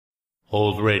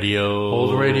Old radio,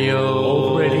 old radio,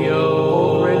 old radio,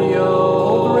 old radio,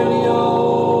 old radio.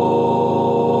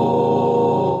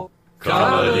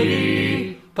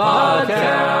 Comedy Podcast.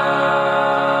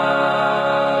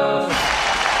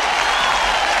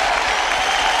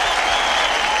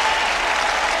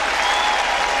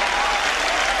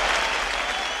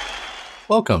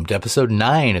 Welcome to episode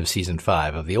 9 of season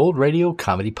 5 of the Old Radio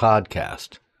Comedy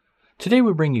Podcast. Today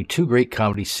we bring you two great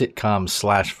comedy sitcom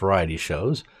 / variety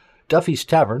shows, Duffy's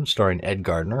Tavern, starring Ed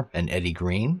Gardner and Eddie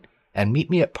Green, and Meet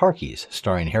Me at Parky's,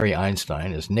 starring Harry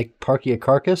Einstein as Nick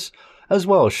Parkyakarkus, as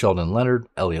well as Sheldon Leonard,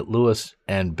 Elliot Lewis,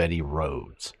 and Betty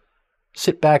Rhodes.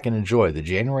 Sit back and enjoy the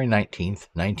January 19th,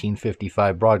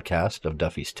 1955 broadcast of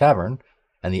Duffy's Tavern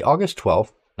and the August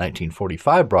 12th,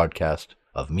 1945 broadcast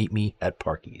of Meet Me at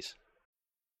Parky's.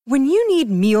 When you need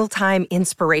mealtime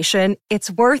inspiration,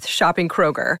 it's worth shopping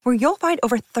Kroger, where you'll find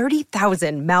over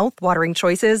 30,000 mouth-watering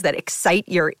choices that excite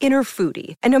your inner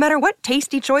foodie. And no matter what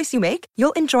tasty choice you make,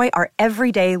 you'll enjoy our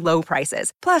everyday low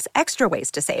prices, plus extra ways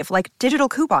to save, like digital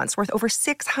coupons worth over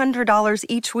 $600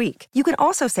 each week. You can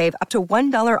also save up to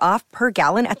 $1 off per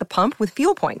gallon at the pump with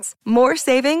fuel points. More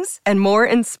savings and more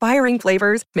inspiring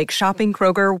flavors make shopping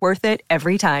Kroger worth it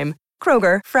every time.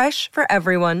 Kroger, fresh for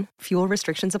everyone. Fuel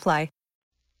restrictions apply.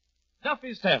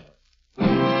 Duffy's Tavern.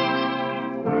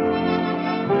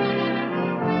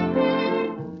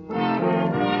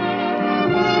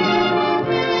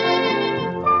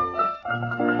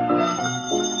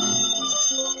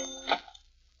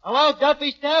 Hello,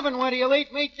 Duffy's Tavern. Where do you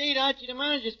eat meat to eat? Archie the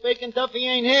manager speaking. Duffy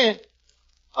ain't here.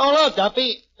 Oh, hello,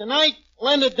 Duffy. Tonight,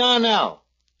 Linda Darnell.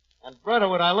 And, brother,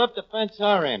 would I love to fence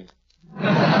her in.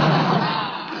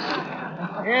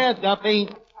 Yeah, Duffy.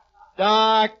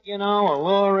 Dark,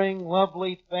 alluring,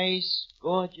 lovely face,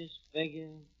 gorgeous figure,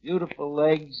 beautiful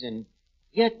legs, and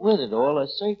yet with it all a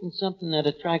certain something that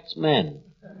attracts men.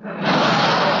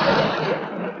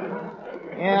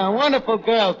 Yeah, a wonderful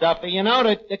girl, Duffy.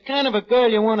 The kind of a girl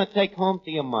you want to take home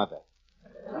to your mother.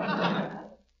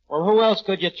 Well, who else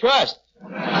could you trust?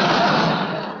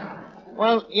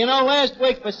 Well, last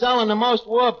week for selling the most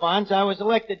war bonds, I was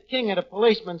elected king of the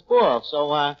Policeman's Ball,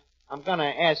 so, I'm gonna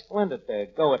ask Linda to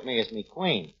go with me as me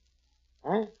queen.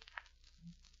 Huh?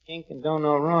 King can do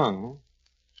no wrong, huh?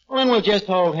 Well, then we'll just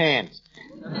hold hands.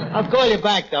 I'll call you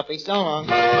back, Duffy. So long.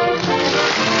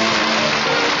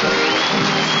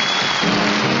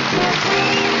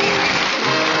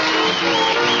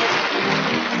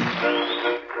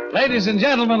 Ladies and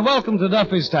gentlemen, welcome to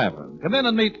Duffy's Tavern. Come in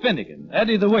and meet Finnegan,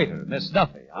 Eddie the waiter, Miss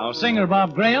Duffy, our singer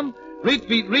Bob Graham, Reet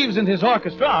Beat Reeves and his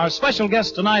orchestra, our special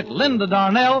guest tonight, Linda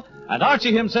Darnell, and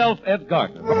Archie himself, Ed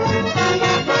Gardner.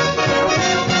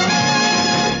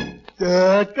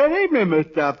 Good evening, Miss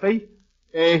Duffy.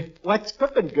 What's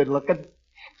cooking, good looking?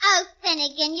 Oh,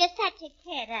 Finnegan, you're such a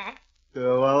kidder.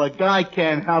 Well, a guy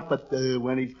can't help it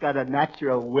when he's got a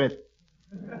natural wit.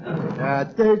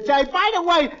 Say, by the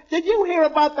way, did you hear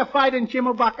about the fight in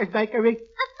Schimmelbacher's bakery? A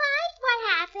fight? What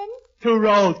happened? 2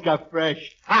 rolls got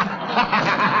fresh. I'm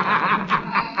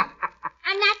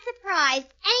not surprised.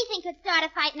 Anything could start a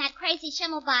fight in that crazy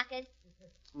Schimmelbacher's.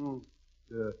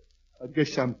 I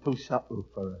guess I'm too subtle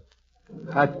for it.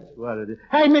 That's what it is.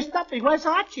 Hey, Miss Duffy, where's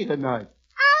Archie tonight?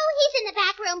 Oh, he's in the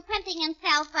back room primping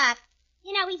himself up.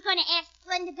 He's going to ask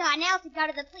Linda Darnell to go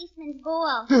to the policeman's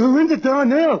ball. Linda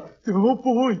Darnell. Oh,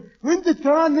 boy. Linda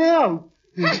Darnell.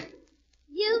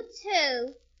 You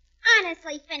too.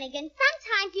 Honestly, Finnegan,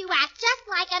 sometimes you act just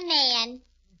like a man.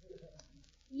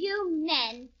 You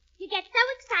men. You get so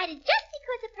excited just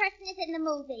because a person is in the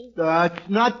movie. That's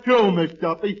not true, Miss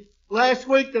Duffy. Last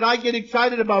week, did I get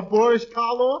excited about Boris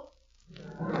Karloff?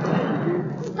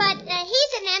 But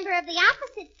he's a member of the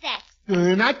opposite sex.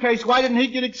 In that case, why didn't he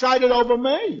get excited over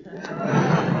me?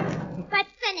 But,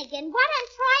 Finnegan, what I'm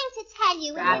trying to tell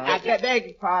you is I beg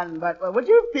your pardon, but would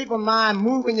you people mind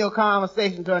moving your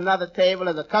conversation to another table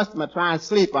as a customer trying to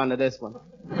sleep under this one?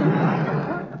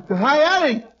 Hi,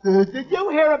 Eddie. Did you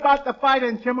hear about the fight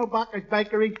in Schimmelbacher's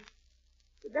bakery?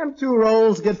 Did them 2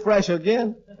 rolls get fresh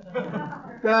again?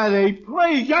 Daddy,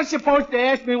 please, you're supposed to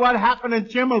ask me what happened in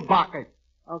Schimmelbacher.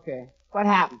 Okay. What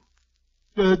happened?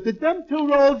 Did them 2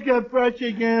 rolls get fresh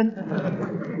again?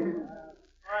 Pardon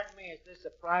me, is this a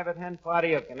private hen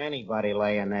party or can anybody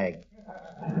lay an egg?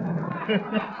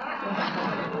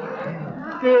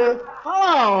 Hello,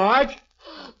 Arch.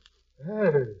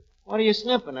 Hey. What are you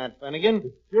sniffing at,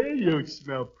 Finnegan? Gee, you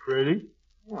smell pretty.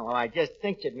 Yeah, well, I just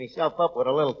tinctured myself up with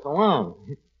a little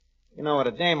cologne. With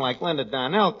a dame like Linda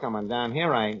Darnell coming down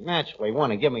here, I naturally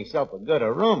want to give myself a good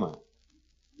aroma.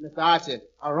 Mr. Archie,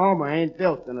 aroma ain't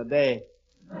built in a day.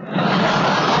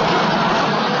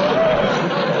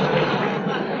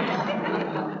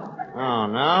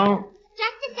 no.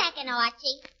 Just a second,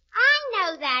 Archie. I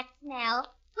know that smell.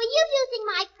 Were you using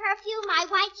my perfume, my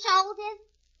white shoulders?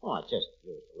 Oh, I just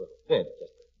used a little bit,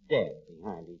 just a dab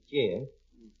behind each ear.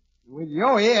 With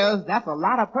your ears, that's a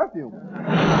lot of perfume.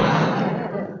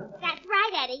 That's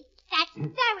right, Eddie. That's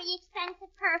very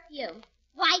expensive perfume.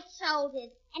 White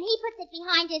shoulders. And he puts it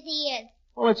behind his ears.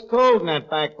 Well, it's cold in that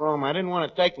back room. I didn't want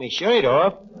to take my shirt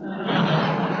off.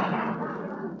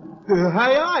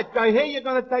 Hey, Art, I hear you're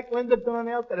going to take Linda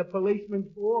Darnell to the policeman's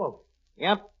ball.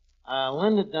 Yep.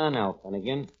 Linda Darnell,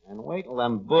 Finnegan. And wait till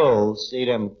them bulls see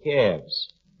them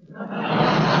calves.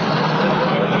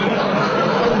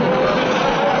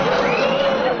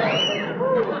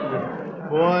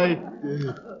 Boy,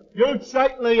 you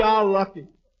certainly are lucky.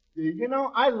 You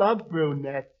know, I love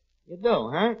brunettes. You do,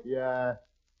 huh? Yeah.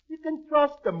 You can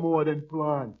trust them more than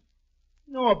blondes.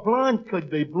 You know, a blonde could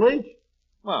be bleached.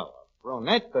 Well, a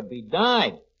brunette could be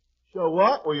dyed. So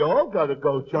what? We all gotta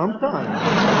go sometime.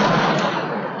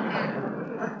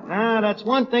 Now, that's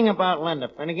one thing about Linda,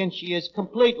 Finnegan. She is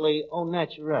completely au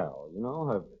naturel. You know,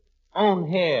 her own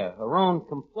hair, her own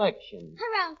complexion.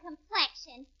 Her own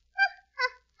complexion.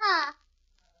 Ha.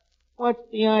 What's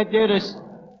the idea of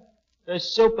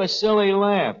this super silly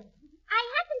laugh? I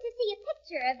happened to see a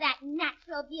picture of that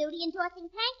natural beauty endorsing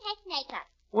pancake makeup.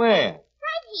 Where?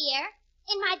 Right here,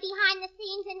 in my behind the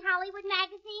scenes in Hollywood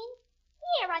magazine.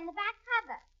 Here on the back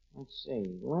cover. Let's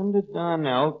see. Linda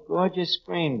Darnell, gorgeous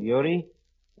screen beauty,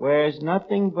 wears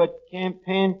nothing but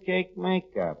pancake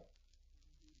makeup.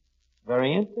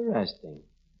 Very interesting.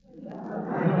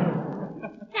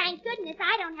 Thank goodness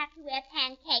I don't have to wear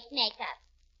pancake makeup.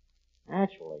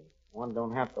 Actually, one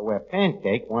don't have to wear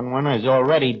pancake when one is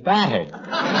already battered.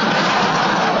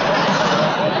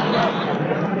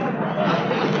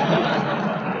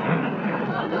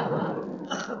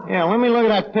 Yeah, let me look at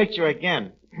that picture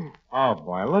again. Oh,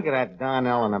 boy, look at that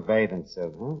Darnell in a bathing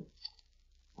suit, huh?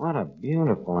 What a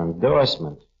beautiful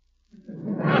endorsement.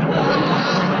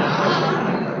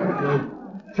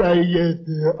 Say,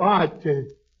 Art,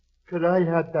 could I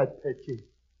have that picture?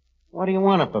 What do you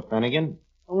want of her, Finnegan?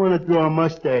 I want to draw a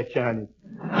mustache on it.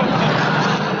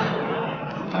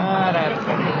 That's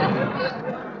Finnegan.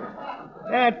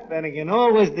 That Finnegan,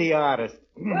 always the artist.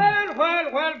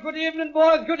 Well, good evening,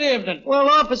 boys, good evening. Well,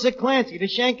 Officer Clancy, the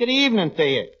shank of the evening to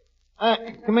you.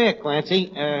 Come here,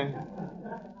 Clancy.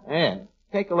 Yeah,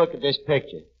 take a look at this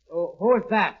picture. Oh, who is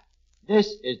that? This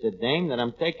is the dame that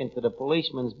I'm taking to the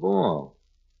policeman's ball.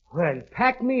 Well,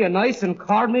 pack me a nice and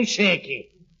call me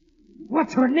Shaky.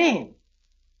 What's her name?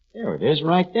 There it is,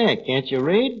 right there. Can't you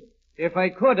read? If I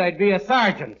could, I'd be a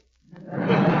sergeant.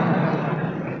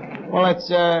 Well, it's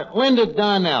Linda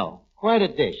Darnell. Quite a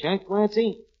dish, huh,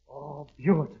 Clancy? Oh,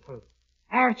 beautiful.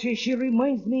 Archie, she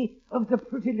reminds me of the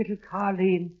pretty little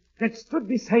Colleen that stood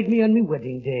beside me on my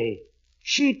wedding day.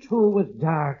 She, too, was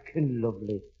dark and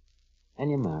lovely.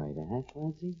 And you married her, huh,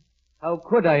 Clancy? How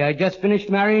could I? I just finished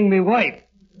marrying my wife.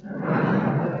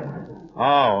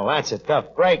 Oh, that's a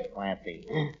tough break, Clancy.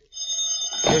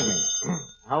 Excuse me.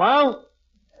 Hello?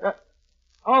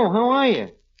 Oh, how are you?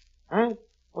 Huh?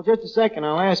 Well, just a second,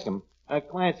 I'll ask him.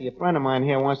 Clancy, a friend of mine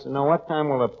here wants to know what time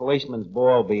will the policeman's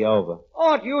ball be over?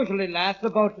 Oh, it usually lasts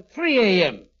about 3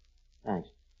 a.m. Thanks.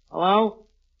 Hello?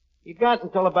 You got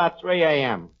until about 3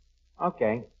 a.m.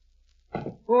 Okay.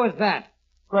 Who is that?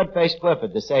 Crud-faced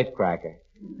Clifford, the safecracker.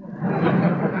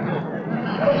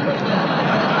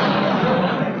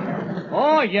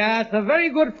 Oh, yeah, it's a very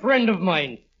good friend of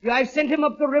mine. Yeah, I've sent him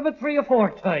up the river 3 or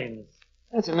 4 times.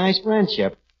 That's a nice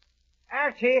friendship.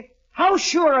 Archie, how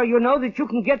sure are you now that you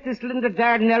can get this Linda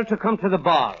Darnell to come to the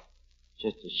ball?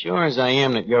 Just as sure as I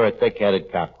am that you're a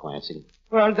thick-headed cop, Clancy.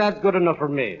 Well, that's good enough for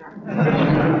me.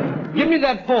 Give me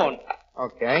that phone.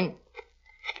 Okay.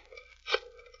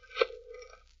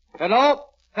 Hello,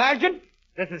 Sergeant?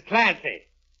 This is Clancy.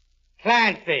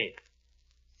 Clancy.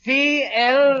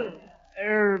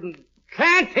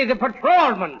 Clancy, the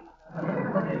patrolman.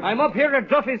 I'm up here at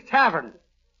Duffy's Tavern.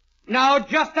 Now,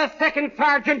 just a second,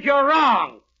 Sergeant, you're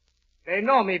wrong. They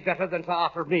know me better than to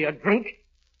offer me a drink.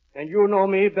 And you know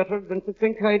me better than to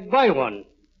think I'd buy one.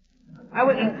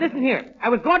 Listen here. I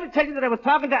was going to tell you that I was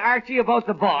talking to Archie about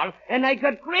the ball, and I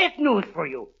got great news for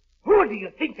you. Who do you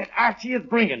think that Archie is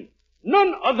bringing?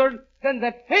 None other than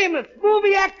that famous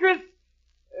movie actress.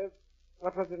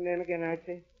 What was her name again,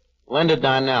 Archie? Linda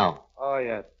Darnell. Oh,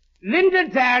 yes. Linda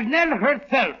Darnell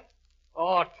herself.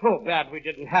 Oh, too bad we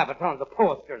didn't have it on the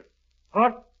posters.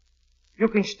 But you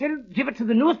can still give it to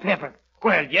the newspaper.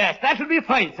 Well, yes, that'll be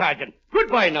fine, Sergeant.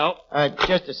 Goodbye now.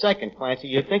 Just a second, Clancy.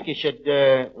 You think you should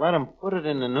let them put it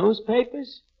in the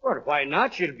newspapers? Well, why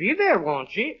not? She'll be there,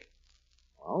 won't she?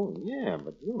 Oh, yeah,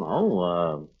 but,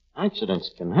 accidents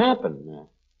can happen.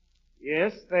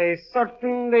 Yes, they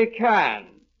certainly can.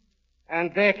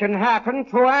 And they can happen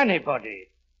to anybody.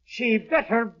 She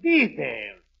better be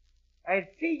there. I'll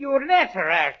see you later,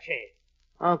 Archie.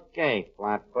 Okay,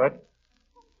 Flatfoot.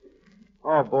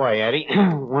 Oh, boy, Eddie.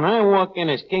 When I walk in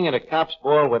as king of the cops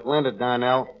ball with Linda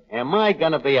Darnell, am I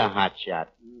gonna be a hot shot?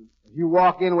 If you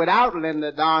walk in without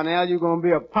Linda Darnell, you're gonna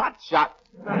be a pot shot.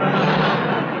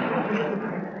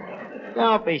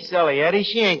 Don't be silly, Eddie.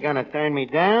 She ain't gonna turn me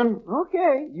down.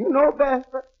 Okay, you know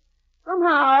best, but somehow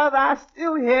or other I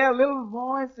still hear a little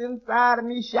voice inside of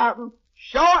me shouting,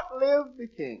 "Short live the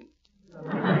king."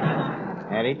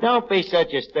 Eddie, don't be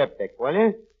such a stiff-dick, will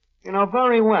you? You know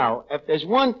very well, if there's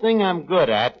one thing I'm good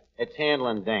at, it's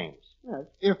handling dames. Yes,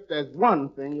 if there's one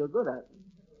thing you're good at.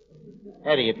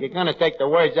 Eddie, if you're going to take the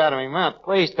words out of my mouth,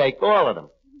 please take all of them.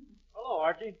 Hello,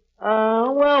 Archie.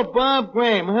 Well, Bob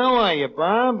Graham. How are you,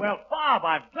 Bob? Well, Bob,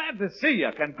 I'm glad to see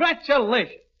you.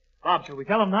 Congratulations. Bob, shall we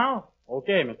tell him now?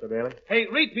 Okay, Mr. Bailey. Hey,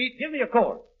 Repeat, give me a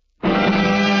chord.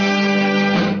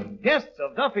 Guests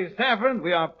of Duffy's Tavern,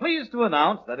 we are pleased to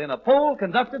announce that in a poll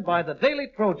conducted by the Daily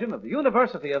Trojan of the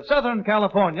University of Southern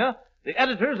California, the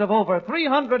editors of over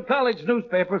 300 college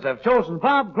newspapers have chosen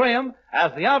Bob Graham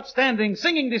as the outstanding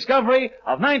singing discovery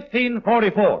of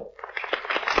 1944.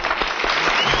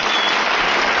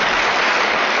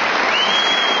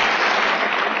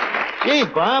 Gee,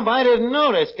 Bob, I didn't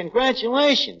notice.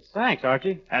 Congratulations. Thanks,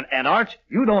 Archie. And Arch,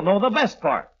 you don't know the best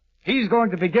part. He's going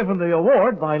to be given the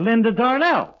award by Linda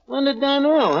Darnell. Linda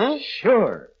Darnell, huh?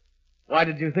 Sure. Why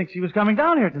did you think she was coming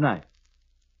down here tonight?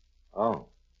 Oh.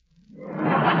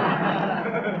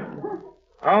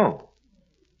 Oh.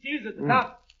 She's at the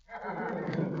top.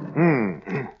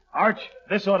 Arch,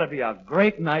 this ought to be a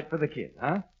great night for the kid,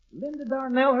 huh? Linda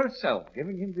Darnell herself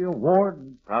giving him the award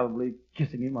and probably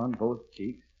kissing him on both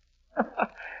cheeks.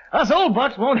 Us old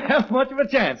bucks won't have much of a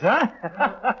chance, huh?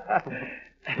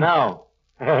 No.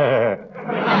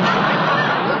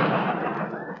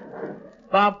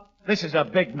 Bob, this is a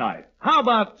big night. How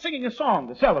about singing a song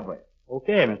to celebrate?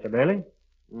 Okay, Mr. Bailey.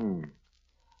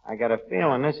 I got a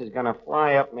feeling this is going to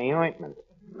fly up me ointment.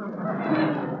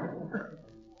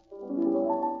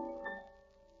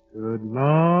 Good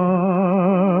night,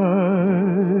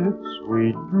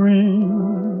 sweet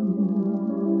dream.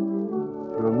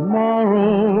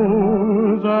 Tomorrow's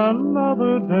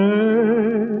another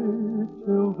day.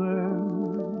 Till then,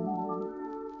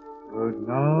 good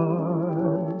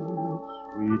night,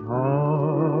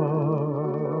 sweetheart.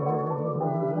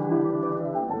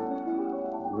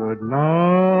 Good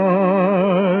night,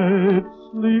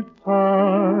 sleep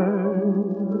tight.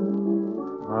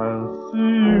 I'll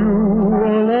see you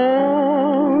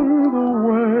along the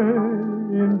way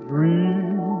in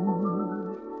dreams.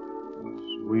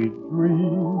 Sweet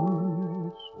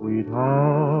dreams,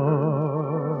 sweetheart.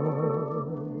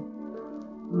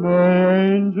 The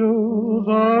angels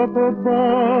up above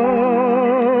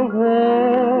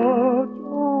watch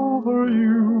over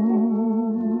you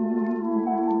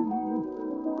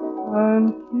and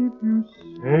keep you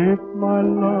safe, my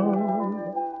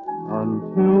love,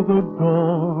 until the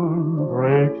dawn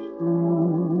breaks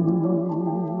through.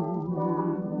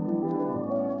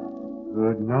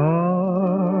 Good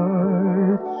night,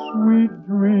 sweet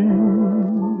dreams.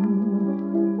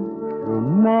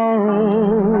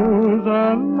 Tomorrow's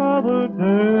another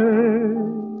day.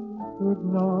 Good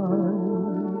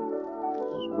night,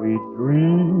 sweet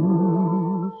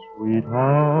dreams,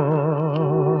 sweetheart.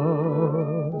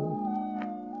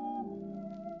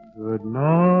 Good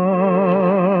night,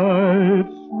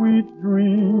 sweet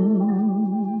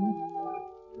dreams.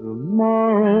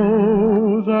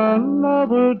 Tomorrow's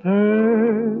another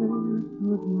day.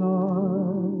 Good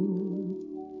night,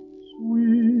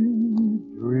 sweet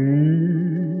dreams.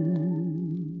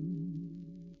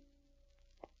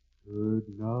 Good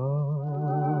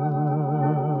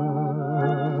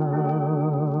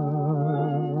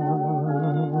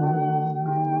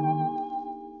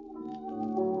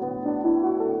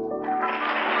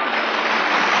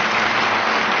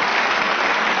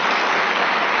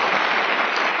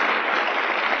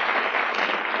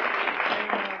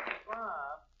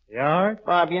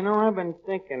Bob, you know, I've been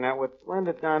thinking that with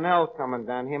Linda Darnell coming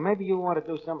down here, maybe you want to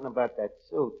do something about that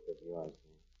suit of yours.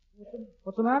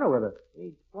 What's the matter with it?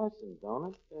 Needs pressing,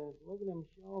 don't it? Look at them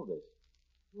shoulders.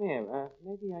 Come here,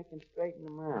 maybe I can straighten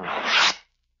them out.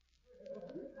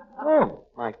 Oh,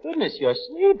 my goodness, your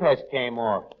sleeve has came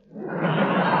off.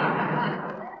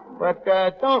 But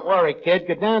don't worry, kid.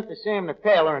 Go down to Sam the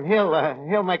tailor, and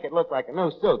he'll make it look like a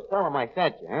new suit. Tell him I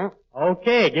sent you, huh?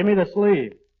 Okay, give me the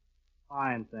sleeve.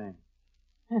 Fine thing.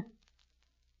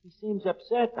 He seems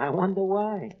upset. I wonder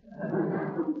why.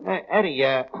 Eddie,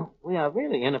 we are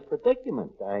really in a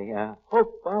predicament. I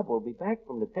hope Bob will be back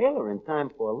from the tailor in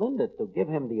time for Linda to give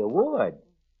him the award.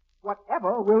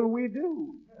 Whatever will we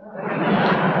do?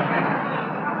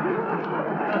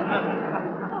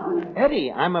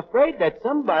 Eddie, I'm afraid that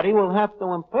somebody will have to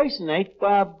impersonate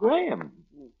Bob Graham.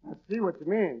 I see what you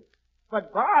mean.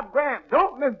 But Bob Graham,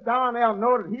 don't Miss Darnell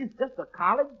know that he's just a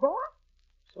college boy?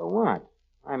 So what?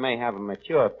 I may have a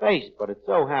mature face, but it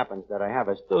so happens that I have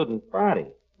a student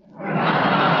body.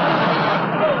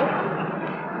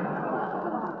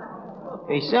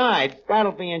 Besides,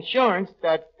 that'll be insurance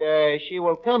that she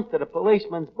will come to the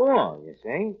policeman's ball, you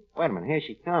see. Wait a minute, here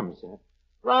she comes.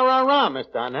 Rah, rah, rah, Miss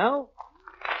Darnell.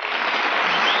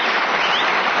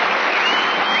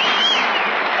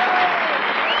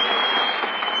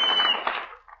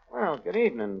 Well, good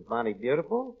evening, Bonnie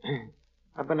Beautiful.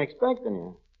 I've been expecting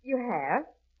you. You have?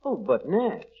 Oh, but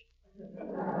Natch.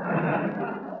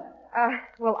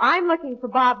 Well, I'm looking for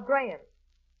Bob Graham.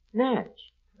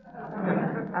 Natch.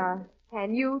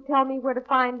 Can you tell me where to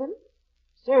find him?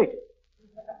 Sergeant.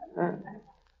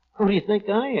 Who do you think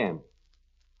I am?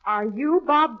 Are you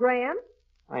Bob Graham?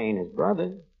 I ain't his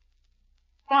brother.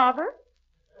 Father?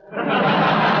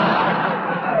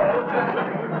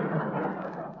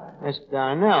 Miss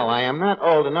Darnell, I am not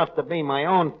old enough to be my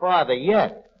own father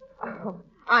yet. Oh,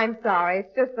 I'm sorry.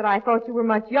 It's just that I thought you were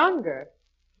much younger.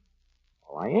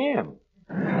 Oh, I am.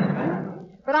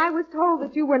 But I was told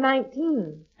that you were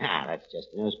 19. Ah, that's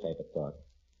just newspaper talk.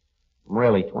 I'm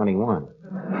really 21.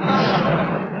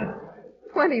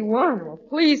 21? Well,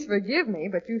 please forgive me,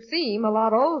 but you seem a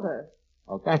lot older.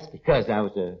 Oh, that's because I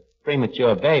was a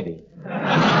premature baby.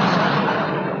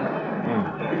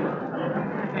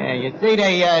 Yeah, you see,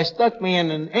 they stuck me in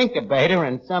an incubator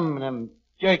and some of them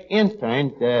jerk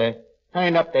interns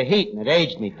turned up the heat and it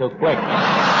aged me too quick.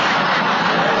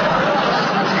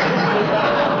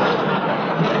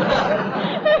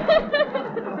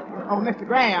 Oh, Mr.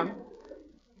 Graham.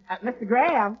 Mr.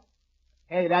 Graham.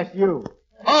 Hey, that's you.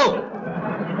 Oh!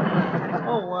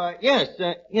 Yes,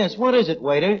 yes, what is it,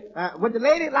 waiter? Would the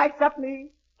lady like something?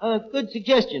 Good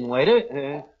suggestion,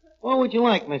 waiter. What would you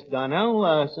like, Miss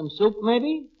Darnell? Some soup,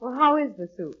 maybe? Well, how is the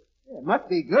soup? Yeah, it must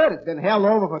be good. It's been held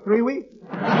over for 3 weeks.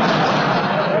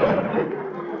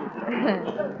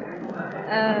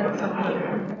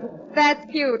 That's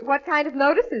cute. What kind of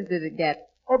notices did it get?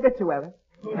 Obituary.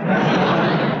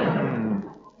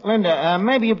 Linda,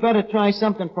 maybe you better try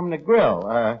something from the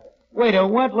grill. Waiter,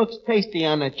 what looks tasty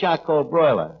on the charcoal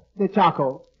broiler? The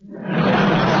charcoal.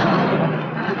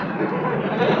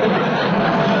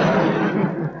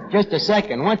 Just a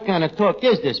second. What kind of talk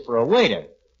is this for a waiter?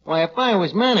 Why, if I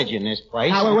was managing this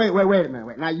place... Now, wait a minute.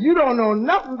 Wait. Now, you don't know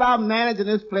nothing about managing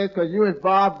this place because you is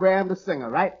Bob Graham, the singer,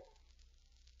 right?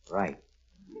 Right.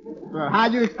 Well,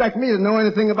 how'd you expect me to know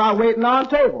anything about waiting on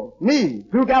tables? Me,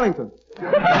 Duke Ellington.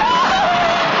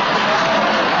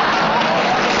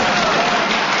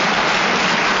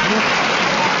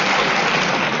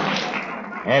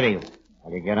 Eddie,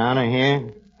 will you get out of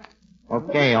here?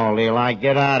 Okay, old Eli,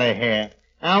 get out of here.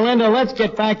 Now, Linda, let's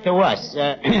get back to us.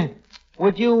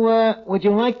 Would you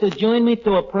like to join me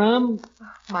to a prom?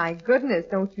 My goodness,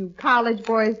 don't you college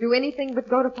boys do anything but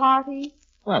go to parties?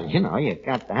 Well, you know, you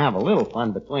got to have a little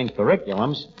fun between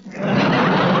curriculums.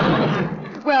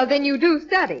 Well, then you do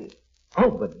study. Oh,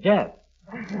 but Death.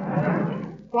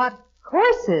 What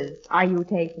courses are you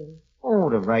taking?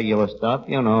 Oh, the regular stuff,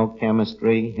 you know,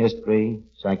 chemistry, history,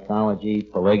 psychology,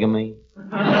 polygamy.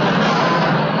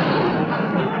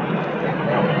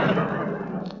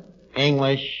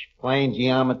 English, plain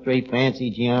geometry,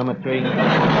 fancy geometry.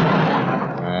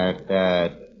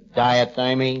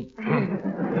 Diathermy.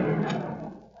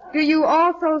 Do you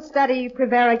also study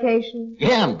prevarication?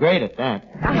 Yeah, I'm great at that.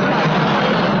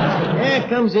 Yeah, it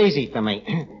comes easy to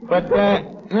me. But,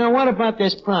 now what about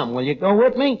this prom? Will you go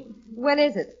with me? When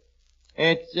is it?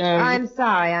 It's, I'm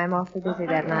sorry, I'm awfully busy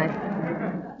that night.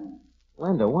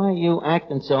 Linda, why are you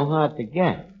acting so hard to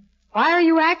get? Why are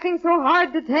you acting so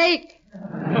hard to take?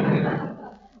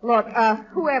 Look,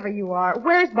 whoever you are,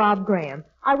 where's Bob Graham?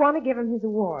 I want to give him his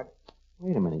award.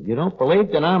 Wait a minute, you don't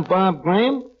believe that I'm Bob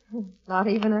Graham? Not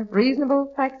even a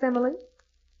reasonable facsimile?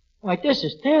 Why, this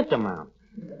is tantamount.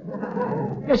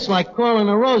 It's like calling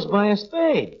a rose by a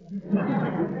spade.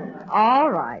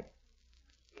 All right.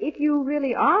 If you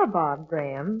really are Bob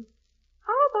Graham,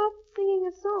 how about singing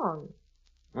a song?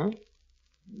 Huh?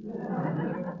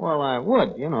 Well, I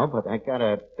would, you know, but I got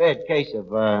a bad case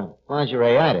of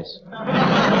lingerie-itis.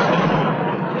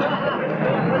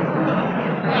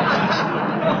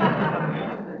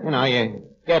 You know, you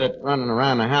get it running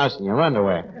around the house in your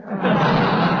underwear.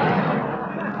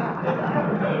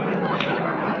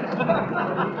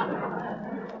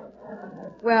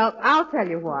 Well, I'll tell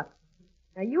you what.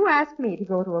 Now, you asked me to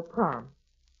go to a prom.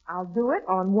 I'll do it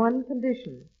on one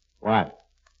condition. What?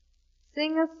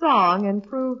 Sing a song and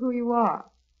prove who you are.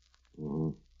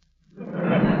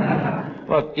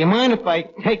 Look, do you mind if I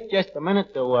take just a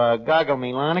minute to goggle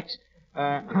me larynx?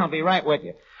 I'll be right with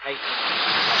you. Hey.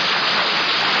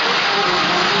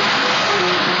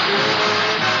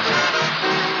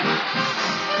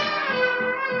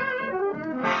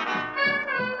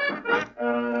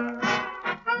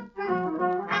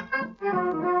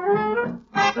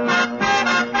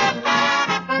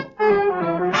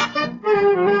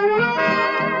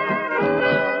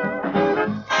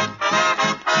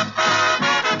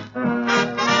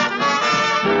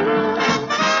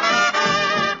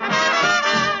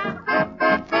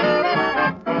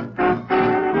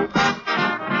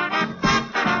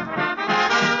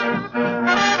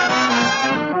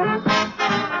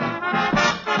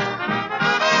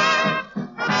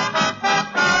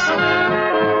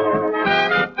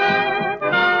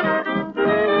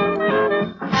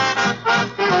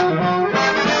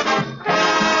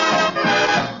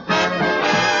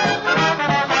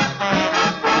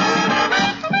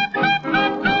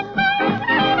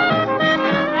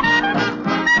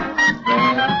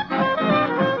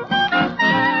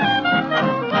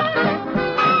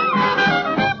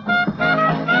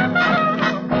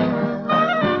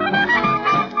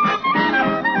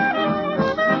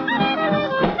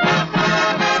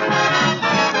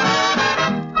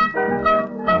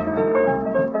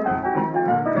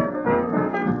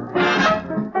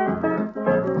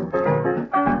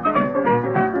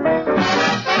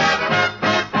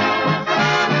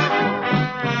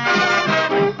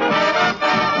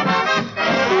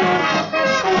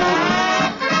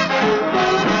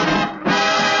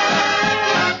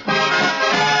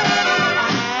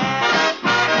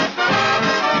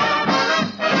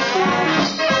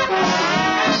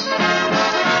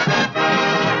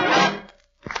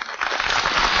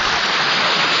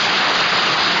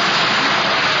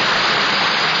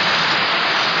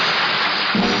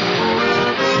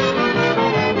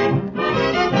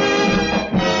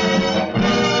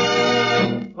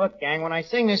 When I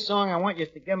sing this song, I want you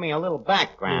to give me a little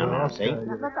background now, see?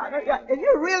 Look, are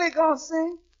you really gonna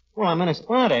sing? Well, I'm in a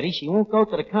spot, Eddie. She won't go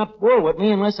to the cop bull with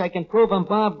me unless I can prove I'm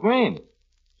Bob Graham.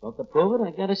 So to prove it,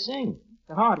 I gotta sing.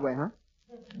 The hard way, huh?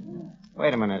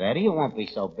 Wait a minute, Eddie. It won't be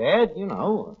so bad, you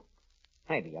know.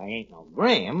 Maybe I ain't no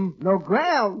Graham. No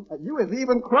Graham. You is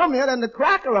even crummier than the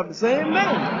cracker of the same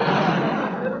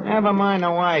name. Never mind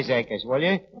the wiseacres, will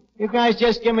you? You guys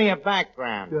just give me a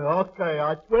background. Okay,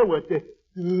 I swear with you.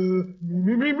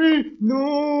 Me,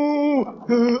 no.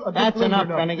 That's enough,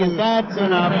 Finnegan. That's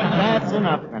enough. That's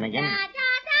enough, Finnegan.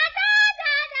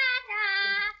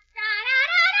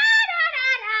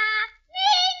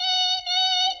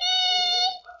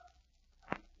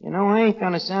 You know, I ain't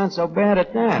gonna sound so bad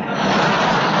at that.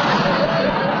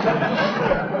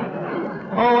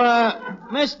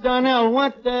 Miss Darnell,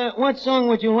 what song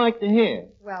would you like to hear?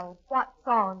 Well, what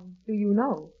song do you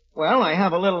know? Well, I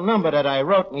have a little number that I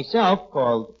wrote myself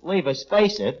called Leave Us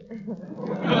Face It.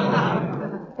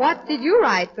 What did you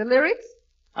write, the lyrics?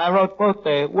 I wrote both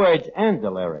the words and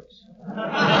the lyrics. Well,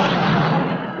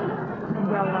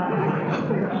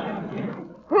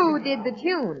 who did the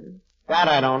tune? That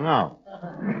I don't know.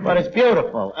 But it's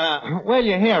beautiful. Will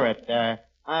you hear it?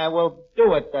 I will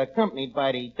do it accompanied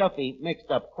by the Duffy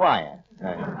Mixed Up Choir.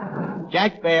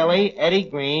 Jack Bailey, Eddie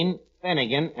Green,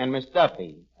 Finnegan, and Miss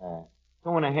Duffy.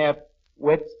 2.5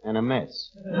 wits and a miss.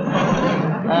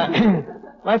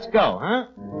 Let's go, huh?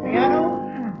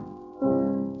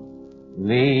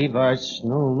 Leave us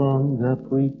no longer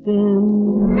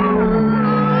pretend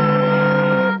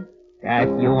that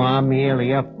you are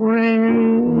merely a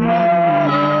friend.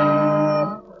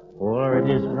 For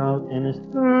this route in the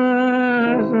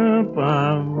stars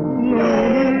above.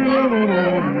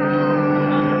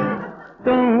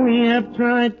 Though we have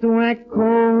tried to act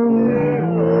cold,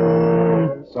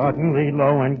 suddenly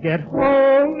low and get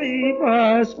hold, leave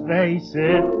us face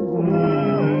it,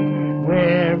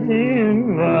 we're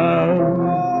in love.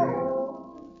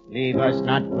 Leave us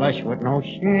not blush with no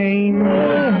shame,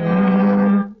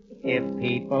 if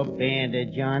people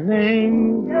bandage our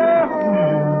name.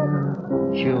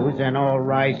 Choose an old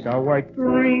rice or worth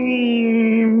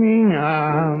dreaming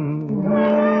of.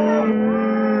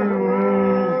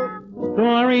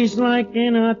 Stories like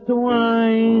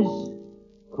intertwines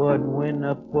could win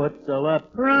a Pulitzer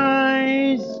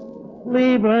Prize.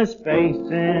 Leave us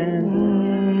facing,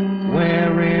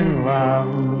 we're in love.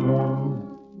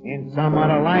 In some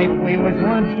other life we was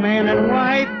once man and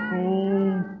wife.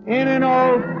 In an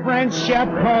old French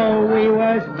chapeau we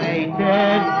was mated.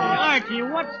 Archie,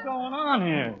 what What's going on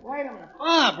here? Wait a minute.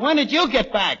 Bob, when did you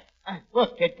get back?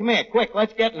 Look, kid, come here, quick.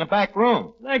 Let's get in the back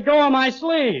room. Let go of my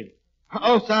sleeve.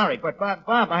 Oh, sorry, but Bob,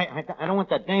 I don't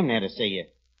want that dame there to see you.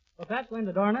 But that's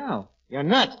Linda Darnell. You're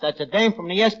nuts. That's a dame from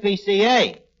the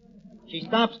SPCA. She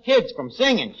stops kids from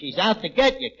singing. She's out to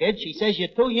get you, kid. She says you're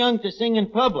too young to sing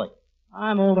in public.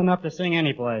 I'm old enough to sing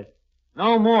any place.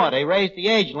 No more. They raised the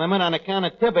age limit on account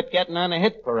of Tibbet getting on a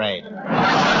hit parade.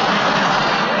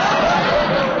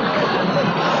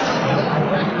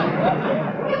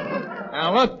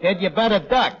 Now look, kid, you better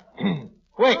duck.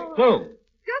 Quick, too.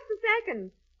 Just a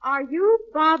second. Are you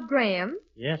Bob Graham?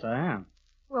 Yes, I am.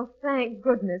 Well, thank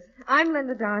goodness. I'm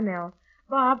Linda Darnell.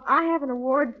 Bob, I have an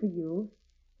award for you.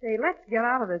 Say, let's get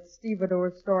out of this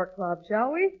stevedore store club,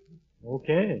 shall we?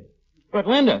 Okay. But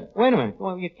Linda, wait a minute.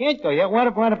 Well, you can't go yet. What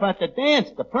about the dance,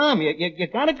 the prom? You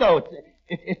gotta go.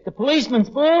 It's the policeman's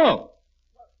ball.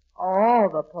 Oh,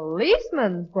 the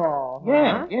policeman's ball.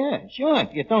 Yeah, huh? yeah, sure.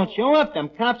 If you don't show up, them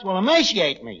cops will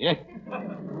emaciate me.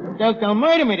 They'll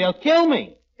murder me. They'll kill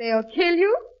me. They'll kill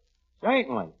you?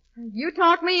 Certainly. You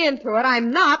talked me into it. I'm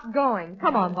not going.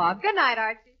 Come on, Bob. Good night,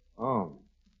 Archie. Oh.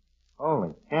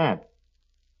 Holy cat.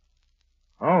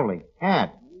 Holy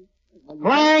cat.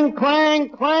 Clang, clang,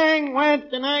 clang went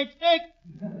the nightstick.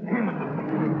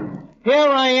 Here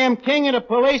I am, king of the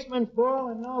policeman's ball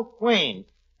and no queen.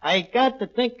 I got to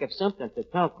think of something to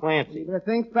tell Clancy. You better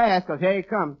think fast, 'cause here he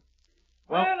comes.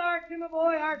 Well, Archie, my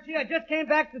boy, Archie, I just came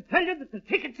back to tell you that the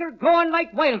tickets are going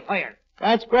like wildfire.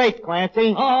 That's great,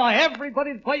 Clancy. Oh,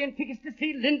 everybody's buying tickets to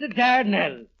see Linda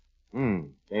Darnell.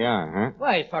 They are, huh?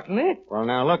 Why, certainly. Well,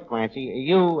 now look, Clancy,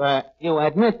 you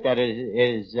admit that it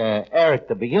is error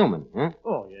to be human, huh?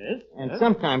 Oh, yes. And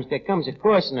sometimes there comes a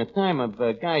course in a time of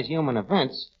guy's human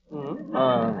events,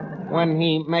 when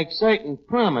he makes certain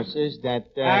promises that,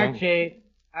 Archie,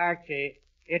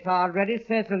 it already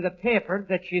says in the paper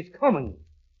that she's coming.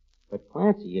 But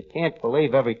Clancy, you can't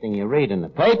believe everything you read in the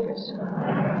papers.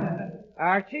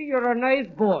 Archie, you're a nice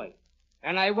boy.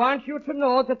 And I want you to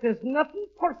know that there's nothing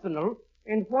personal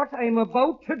in what I'm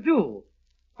about to do.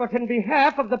 But in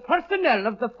behalf of the personnel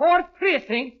of the 4th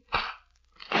Precinct...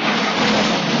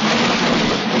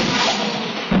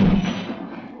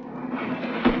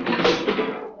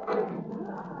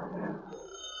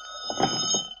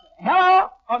 Hello,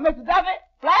 Mr. Duffy?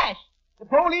 Flash! The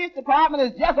police department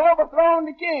has just overthrown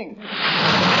the king.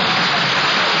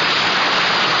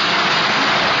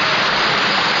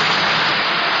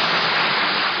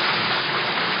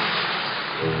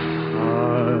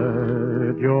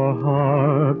 Hide your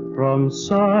heart from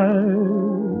sight.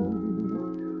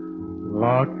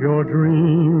 Lock your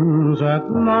dreams at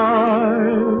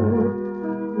night.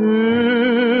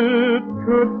 It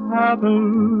could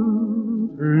happen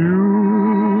to you.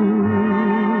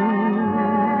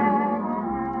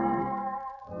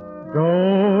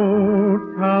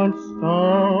 Don't count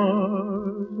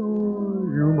stars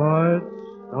or you might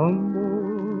stumble.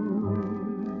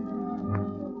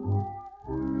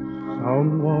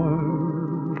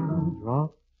 Someone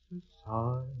drops a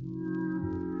sigh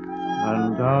and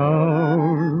down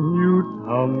you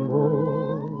tumble.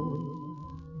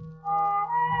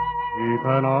 Keep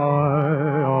an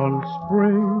eye on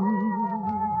spring.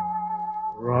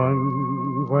 Run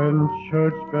when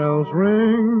church bells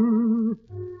ring.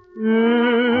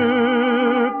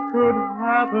 It could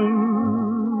happen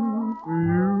to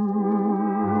you.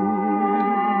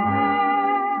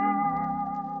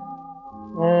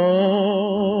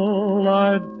 All I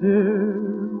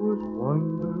did was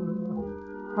wonder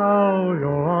how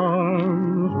your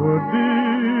arms would be,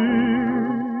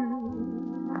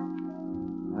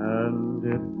 and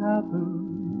it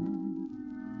happened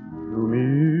to me.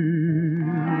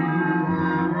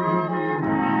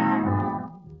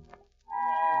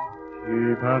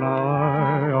 Keep an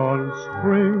eye on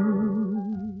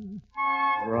spring.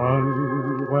 Run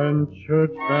when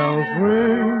church bells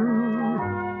ring.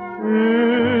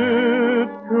 It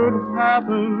could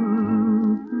happen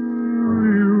to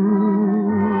you.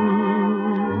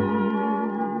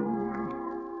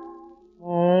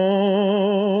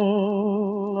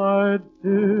 All I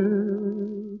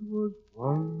did was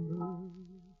wonder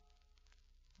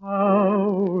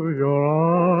how your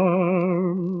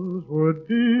arms would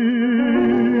be.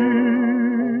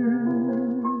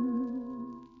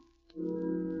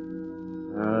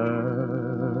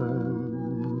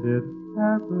 And it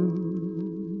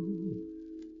happened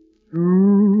to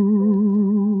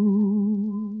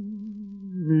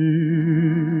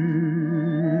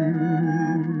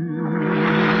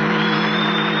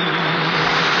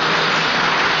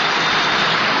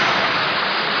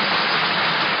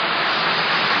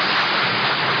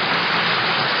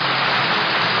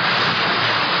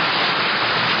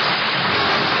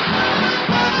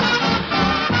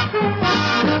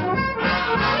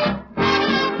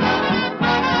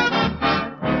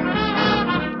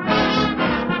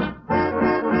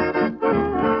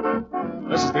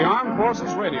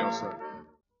Forces Radio Service.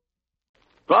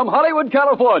 From Hollywood,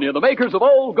 California, the makers of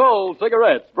Old Gold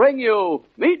cigarettes bring you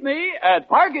Meet Me at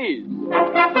Parky's. Meet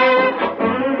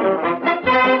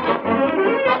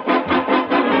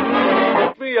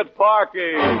Me at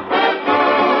Parky.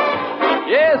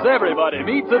 Yes, everybody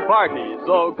meets at Parky's.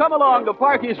 So come along to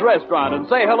Parky's restaurant and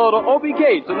say hello to Opie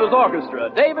Cates and his orchestra,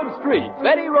 David Street,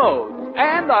 Betty Rose,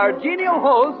 and our genial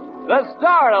host, the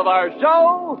star of our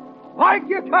show, Park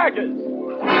Your Carcass.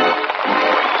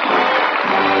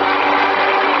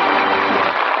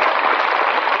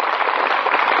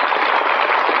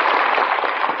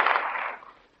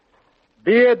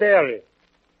 Dear Dairy,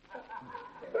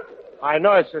 I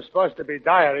know it's supposed to be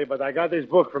diary, but I got this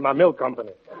book from my milk company.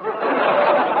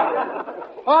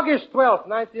 August 12th,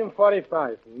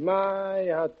 1945. My,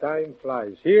 how time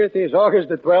flies. Here it is, August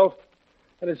the 12th,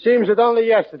 and it seems that only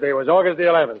yesterday was August the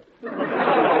 11th.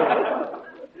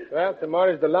 Well,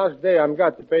 tomorrow's the last day I'm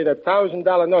got to pay that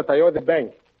 $1,000 note I owe the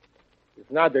bank. If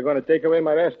not, they're going to take away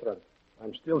my restaurant.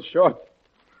 I'm still short.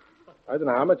 I don't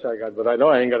know how much I got, but I know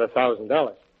I ain't got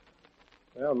 $1,000.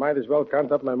 Well, might as well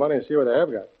count up my money and see what I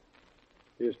have got.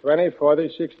 Here's 20, 40,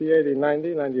 60, 80,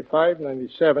 90, 95,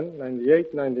 97,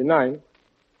 98, 99.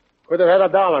 Could have had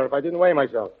 $1 if I didn't weigh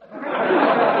myself.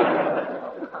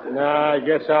 Nah, I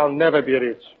guess I'll never be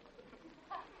rich.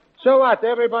 So what?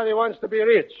 Everybody wants to be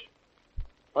rich.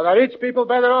 Are the rich people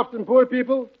better off than poor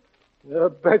people? You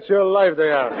bet your life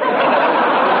they are.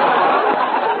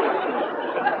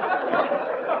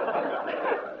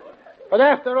 But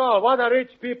after all, what are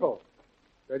rich people?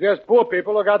 They're just poor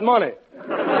people who got money.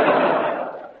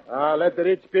 Let the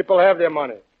rich people have their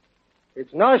money.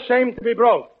 It's no shame to be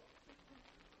broke.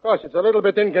 Of course, it's a little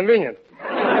bit inconvenient.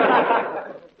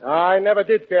 I never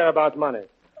did care about money.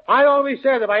 I always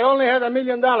said if I only had $1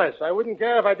 million, I wouldn't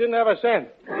care if I didn't have a cent.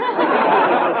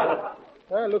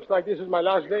 Well, it looks like this is my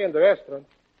last day in the restaurant.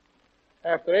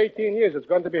 After 18 years, it's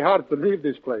going to be hard to leave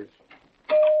this place.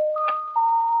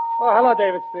 Oh, hello,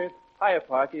 David Street. Hiya,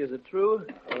 Parky. Is it true?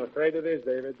 I'm afraid it is,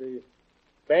 David. The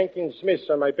bank in Smith's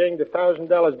on my paying the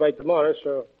 $1,000 by tomorrow,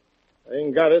 so I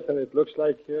ain't got it, and it looks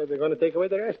like they're going to take away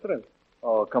the restaurant.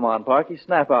 Oh, come on, Parky.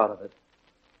 Snap out of it.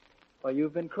 Why,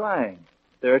 you've been crying.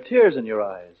 There are tears in your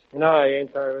eyes. No, I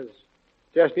ain't. I was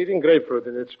just eating grapefruit,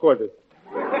 and it squirted.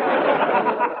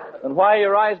 And why are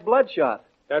your eyes bloodshot?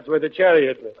 That's where the cherry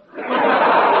hit me.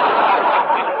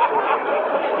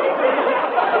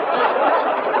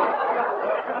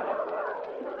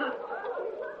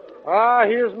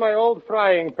 Here's my old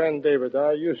frying pan, David.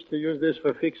 I used to use this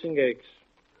for fixing eggs.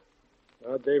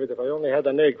 Oh, David, if I only had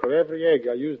an egg for every egg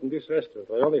I used in this restaurant,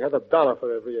 I only had $1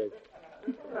 for every egg.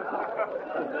 If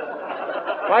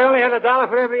I only had $1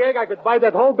 for every egg, I could buy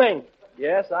that whole bank.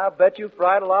 Yes, I'll bet you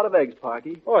fried a lot of eggs,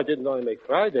 Parky. Oh, I didn't only make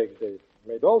fried eggs, David. I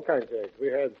made all kinds of eggs. We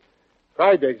had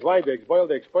fried eggs, white eggs,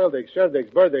 boiled eggs, spoiled eggs, shelled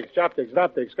eggs, bird eggs, chopped eggs,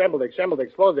 wrapped eggs, scrambled eggs, shambled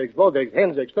eggs, floated eggs, blowed eggs,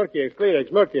 hens eggs, turkey eggs, clear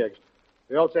eggs, murky eggs.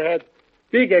 We also had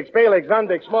big eggs, pale eggs, round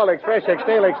eggs, small eggs, fresh eggs,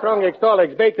 stale eggs, strong eggs, tall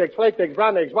eggs, baked eggs, flaked eggs,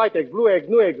 brown eggs, white eggs, blue eggs,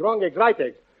 new eggs, wrong eggs, right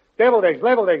eggs, deviled eggs,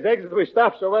 leveled eggs, eggs that we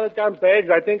stuff. So when it comes to eggs,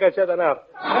 I think I said enough.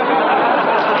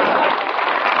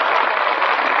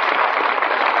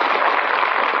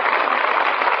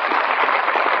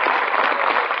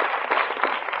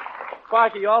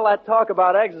 Parky, all that talk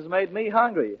about eggs has made me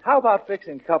hungry. How about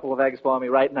fixing a couple of eggs for me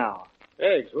right now?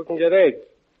 Eggs? Who can get eggs?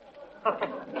 Oh,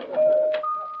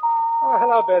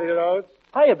 hello, Betty Rose.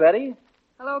 Hiya, Betty.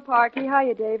 Hello, Parky.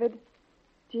 Hiya, David.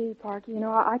 Gee, Parky,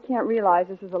 I can't realize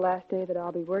this is the last day that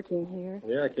I'll be working here.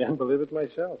 Yeah, I can't believe it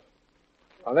myself.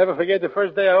 I'll never forget the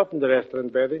first day I opened the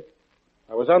restaurant, Betty.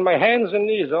 I was on my hands and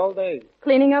knees all day.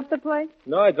 Cleaning up the place?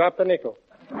 No, I dropped a nickel.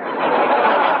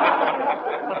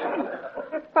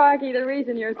 Parky, the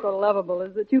reason you're so lovable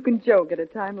is that you can joke at a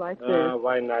time like this.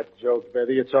 Why not joke,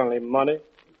 Betty? It's only money.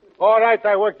 All right,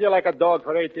 I worked here like a dog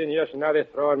for 18 years, and now they're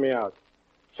throwing me out.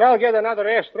 So I'll get another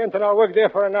restaurant, and I'll work there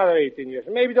for another 18 years.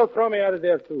 And maybe they'll throw me out of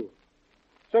there, too.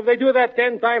 So if they do that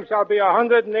 10 times, I'll be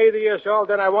 180 years old,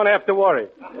 then I won't have to worry.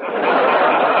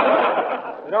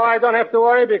 No, I don't have to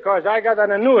worry because I got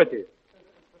an annuity.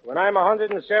 When I'm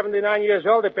 179 years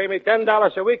old, they pay me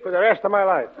 $10 a week for the rest of my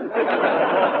life.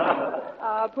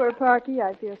 Poor Parky,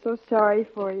 I feel so sorry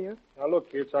for you. Now, look,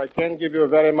 kids, I can't give you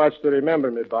very much to remember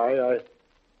me by.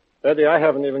 Betty, I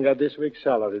haven't even got this week's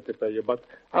salary to pay you, but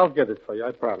I'll get it for you,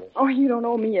 I promise. Oh, you don't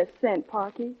owe me a cent,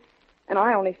 Parky. And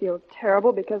I only feel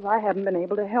terrible because I haven't been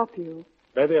able to help you.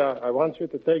 Betty, I want you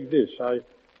to take this. I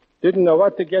didn't know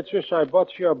what to get you, so I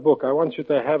bought you a book. I want you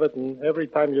to have it, and every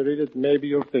time you read it, maybe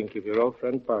you'll think of your old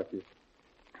friend Parky.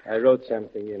 I wrote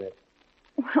something in it.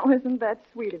 Well, isn't that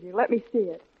sweet of you? Let me see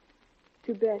it.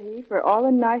 To Betty, for all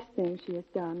the nice things she has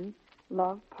done,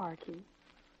 Love, Parky.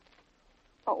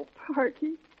 Oh,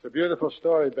 Parky. It's a beautiful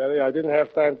story, Betty. I didn't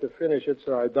have time to finish it,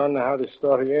 so I don't know how the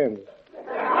story ends.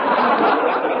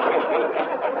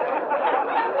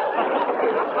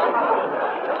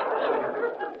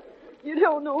 You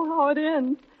don't know how it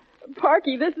ends.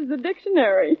 Parky, this is a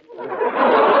dictionary.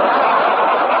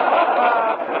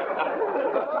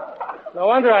 No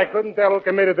wonder I couldn't tell who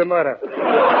committed the murder.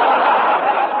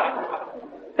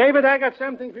 David, I got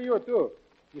something for you, too.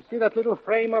 You see that little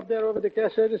frame up there over the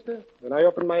cash register? When I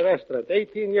opened my restaurant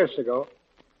 18 years ago,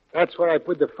 that's where I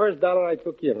put the first dollar I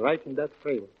took in, right in that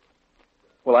frame.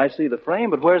 Well, I see the frame,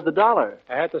 but where's the dollar?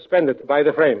 I had to spend it to buy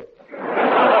the frame.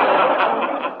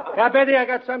 Now, Betty, I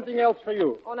got something else for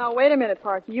you. Oh, now, wait a minute,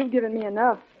 Parky. You've given me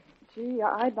enough. Gee,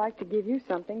 I'd like to give you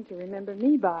something to remember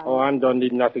me by. Oh, I don't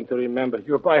need nothing to remember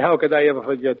you by. How could I ever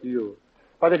forget you?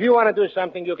 But if you want to do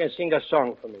something, you can sing a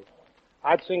song for me.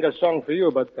 I'd sing a song for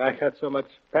you, but I got so much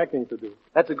packing to do.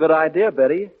 That's a good idea,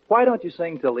 Betty. Why don't you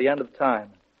sing till the end of time?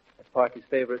 That's Parky's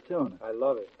favorite tune. I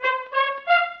love it.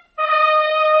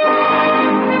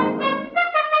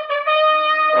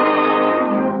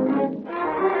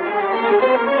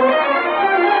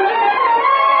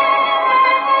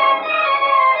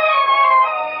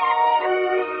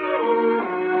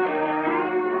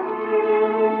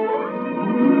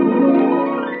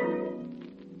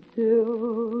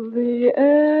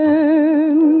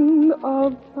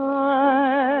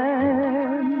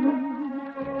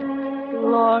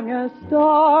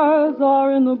 Stars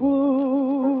are in the blue.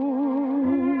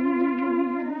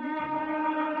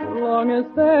 Long as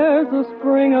there's a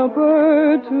spring, a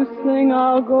bird to sing,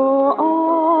 I'll go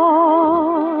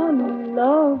on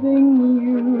loving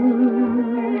you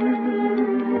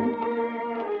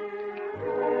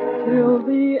till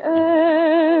the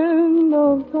end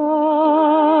of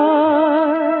time.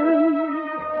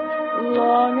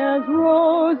 Long as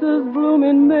roses bloom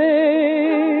in May,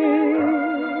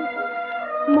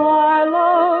 my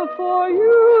love for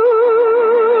you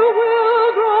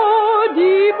will grow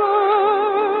deeper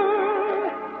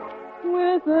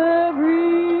with every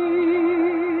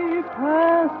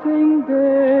passing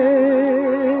day,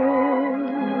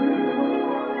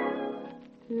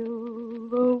 till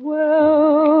the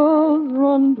wells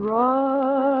run dry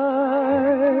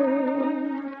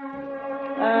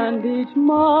and each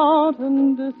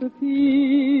mountain disappears.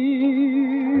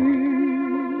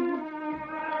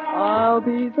 I'll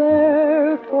be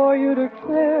there for you to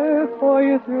care for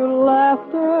you through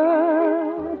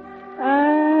laughter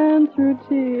and through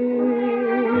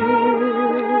tears.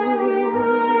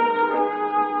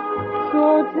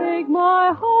 So take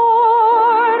my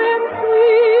heart in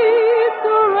sweet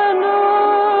surrender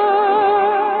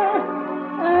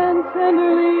and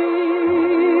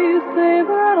tenderly say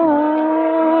that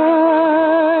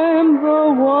I'm the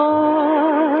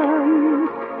one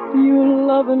you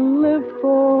love and live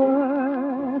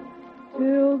for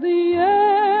till the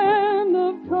end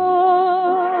of time.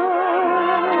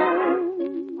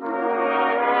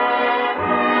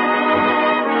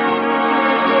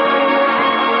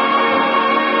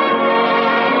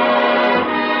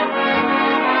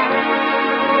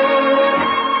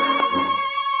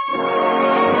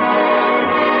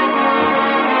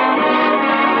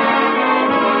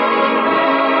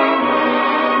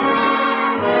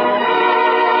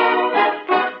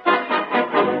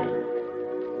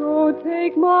 So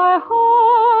take my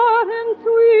heart in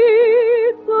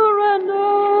sweet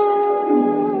surrender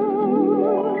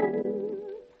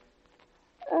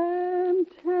and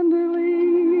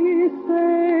tenderly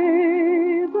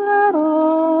say that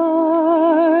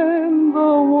I'm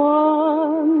the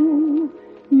one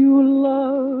you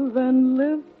love and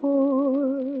live for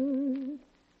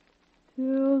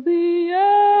till the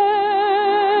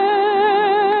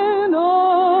end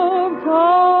of time.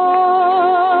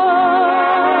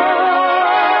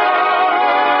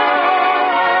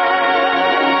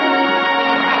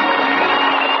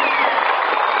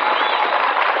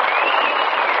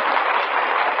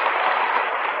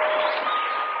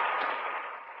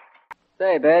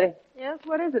 Say, Betty, Yes,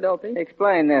 what is it, Opie?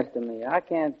 explain this to me. I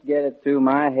can't get it through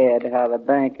my head how the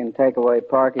bank can take away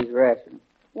Parky's restaurant.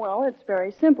 Well, it's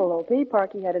very simple, Opie.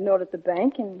 Parky had a note at the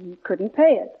bank and he couldn't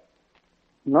pay it.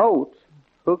 Notes?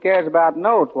 Who cares about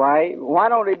notes? Why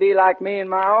don't he be like me and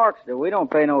my orchestra? We don't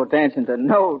pay no attention to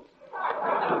notes.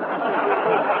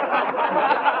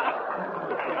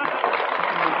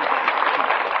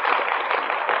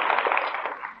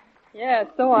 Yes,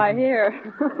 so I hear.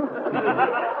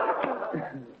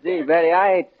 Gee, Betty,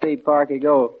 I hate to see Parky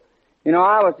go. You know,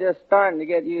 I was just starting to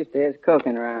get used to his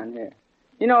cooking around here.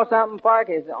 You know something,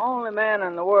 Parky is the only man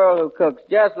in the world who cooks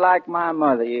just like my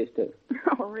mother used to.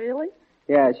 Oh, really?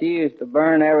 Yeah, she used to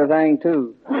burn everything,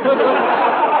 too.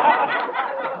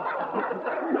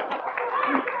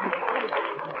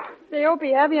 Say,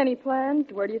 Opie, have you any plans?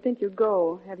 Where do you think you'll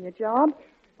go? Have you a job?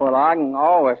 Well, I can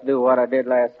always do what I did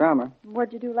last summer.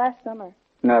 What'd you do last summer?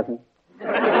 Nothing.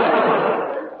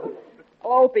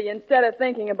 Opie, instead of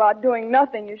thinking about doing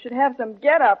nothing, you should have some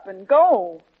get up and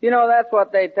go. You know, that's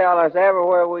what they tell us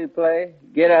everywhere we play.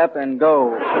 Get up and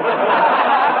go.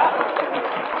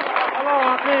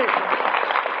 Hello, Opie.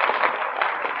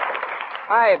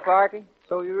 Hi, Parky.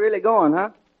 So you're really going, huh?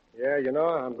 Yeah, you know,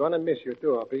 I'm going to miss you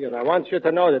too, Opie, and I want you to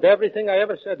know that everything I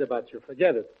ever said about you,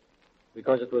 forget it.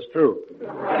 Because it was true.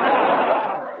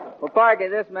 Well, Parky,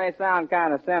 this may sound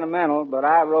kind of sentimental, but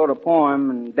I wrote a poem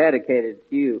and dedicated it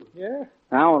to you. Yeah?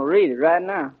 I want to read it right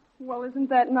now. Well, isn't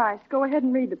that nice? Go ahead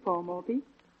and read the poem, Opie.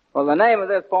 Well, the name of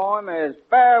this poem is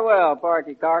Farewell,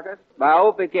 Parky Carcass, by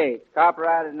Opie Cates,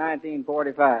 copyrighted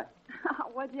 1945.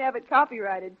 What'd you have it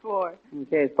copyrighted for? In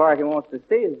case Parky wants to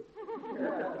steal it.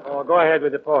 Oh, go ahead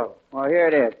with the poem. Well, here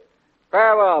it is.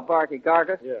 Farewell, Parky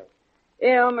Carcass. Yeah.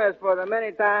 M is for the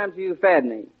many times you fed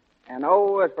me, and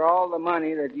O is for all the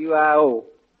money that I owe.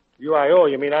 You I owe?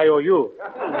 You mean I owe you?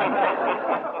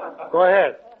 Go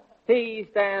ahead. T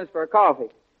stands for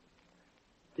coffee.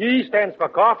 T stands for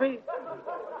coffee?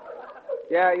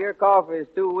 Yeah, your coffee is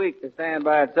too weak to stand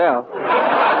by itself.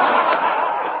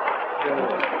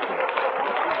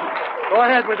 Go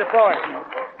ahead with the poem.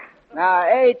 Now,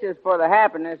 H is for the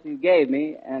happiness you gave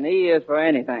me, and E is for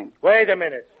anything. Wait a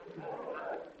minute.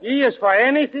 E is for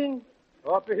anything?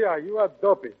 Up here, you are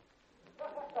dopey.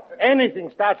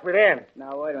 Anything starts with N.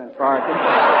 Now, wait a minute, Parky.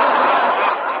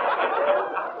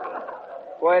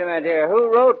 Wait a minute here.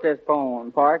 Who wrote this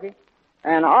poem, Parky?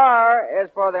 And R is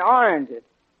for the oranges.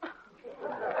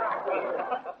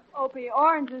 Opie,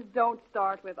 oranges don't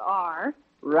start with R.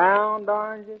 Round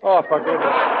oranges? Oh, for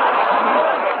goodness.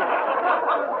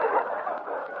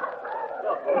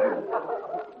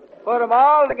 Put them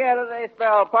all together, they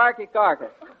spell Parky Carcass.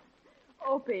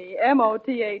 Opie,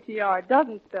 M-O-T-H-E-R,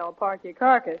 doesn't spell Parky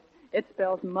Carcass. It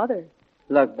spells mother.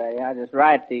 Look, Betty, I just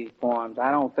write these poems.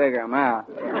 I don't figure them out.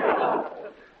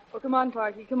 Well, come on,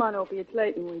 Parky. Come on, Opie. It's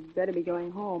late and we'd better be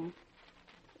going home.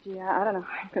 Gee, I don't know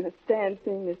how I'm going to stand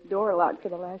seeing this door locked for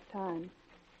the last time.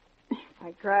 If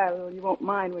I cry a little, you won't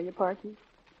mind, will you, Parky?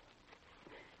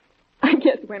 I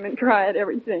guess women cry at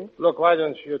everything. Look, why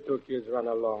don't you two kids run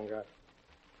along?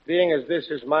 Being as this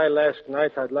is my last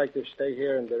night, I'd like to stay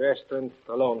here in the restaurant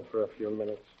alone for a few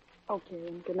minutes. Okay,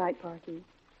 and good night, Parky.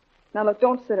 Now, look,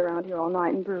 don't sit around here all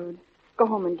night and brood. Go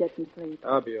home and get some sleep.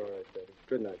 I'll be all right, Betty.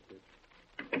 Good night, kids.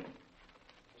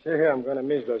 See here, I'm going to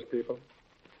miss those people.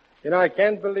 You know, I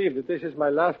can't believe that this is my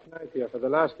last night here. For the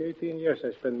last 18 years,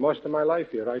 I spent most of my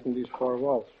life here, right in these four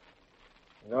walls.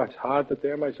 You know, it's hard to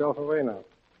tear myself away now.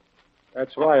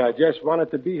 That's why I just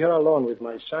wanted to be here alone with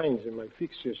my signs and my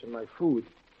fixtures and my food.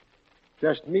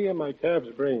 Just me and my calf's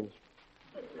brains.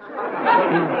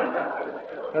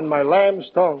 And my lamb's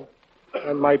tongue.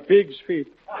 And my pig's feet.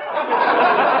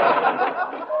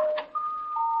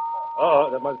 Oh,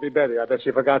 that must be Betty. I bet she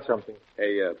forgot something.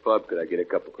 Hey, Bub, could I get a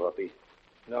cup of coffee?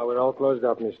 No, we're all closed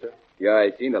up, mister. Yeah,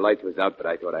 I seen the lights was out, but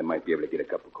I thought I might be able to get a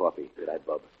cup of coffee. Did I,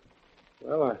 Bub?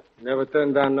 Well, I never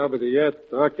turned down nobody yet.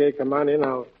 Okay, come on in.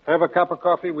 I'll have a cup of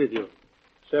coffee with you.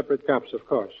 Separate cups, of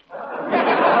course.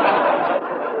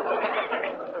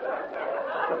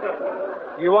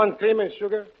 You want cream and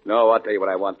sugar? No, I'll tell you what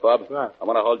I want, Bub. What? I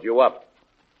want to hold you up.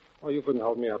 Oh, you couldn't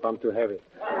hold me up. I'm too heavy.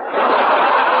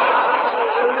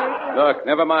 Look,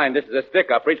 never mind. This is a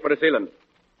stick-up. Reach for the ceiling.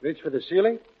 Reach for the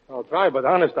ceiling? I'll try, but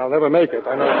honest, I'll never make it.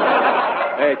 I know.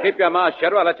 Hey, keep your mouth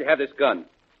shut or I'll let you have this gun.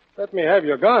 Let me have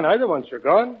your gun. I don't want your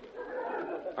gun.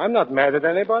 I'm not mad at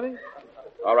anybody.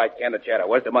 All right, can of chatter.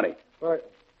 Where's the money?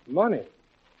 What? Money?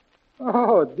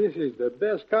 Oh, this is the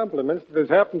best compliment that has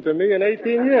happened to me in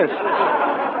 18 years.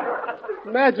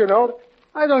 Imagine, old.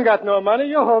 I don't got no money.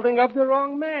 You're holding up the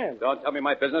wrong man. Don't tell me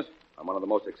my business. I'm one of the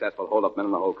most successful hold-up men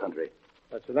in the whole country.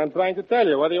 That's what I'm trying to tell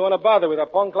you. What do you want to bother with a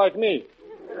punk like me?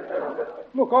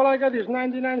 Look, all I got is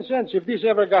 99 cents. If this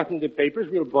ever got in the papers,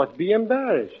 we'll both be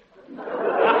embarrassed.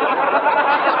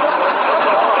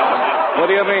 What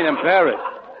do you mean, embarrassed?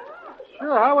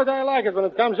 Sure, how would I like it when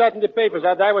it comes out in the papers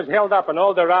that I was held up and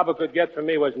all the robber could get from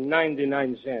me was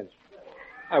 99 cents?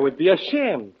 I would be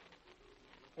ashamed.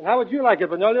 And how would you like it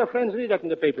when all your friends read that in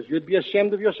the papers? You'd be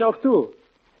ashamed of yourself, too.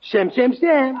 Shem.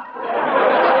 Yeah.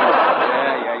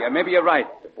 Maybe you're right.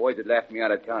 The boys would laugh me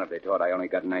out of town if they thought I only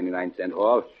got 99-cent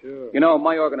haul. Sure. You know,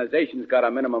 my organization's got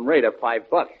a minimum rate of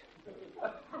 $5.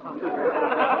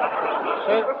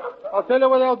 I'll tell you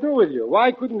what I'll do with you.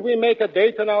 Why couldn't we make a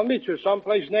date and I'll meet you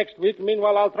someplace next week?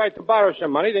 Meanwhile, I'll try to borrow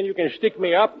some money. Then you can stick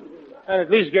me up and at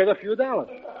least get a few dollars.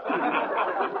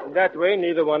 That way,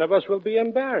 neither one of us will be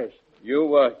embarrassed. You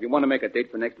want to make a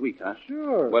date for next week, huh?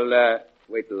 Sure. Well,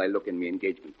 wait till I look in my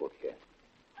engagement book here.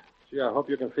 Gee, I hope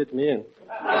you can fit me in.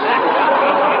 Let's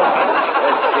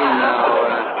see now.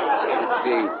 Let's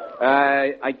see.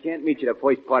 I can't meet you the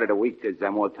first part of the week because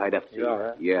I'm all tied up. See? Yeah,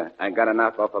 huh? Yeah. I got to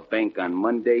knock off a bank on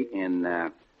Monday, and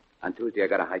on Tuesday I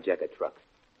got to hijack a truck.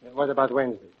 What about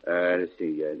Wednesday? Let's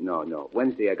see. No.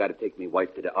 Wednesday I got to take my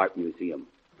wife to the art museum.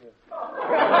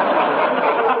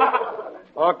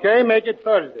 Okay, make it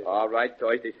Thursday. All right,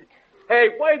 Thursday.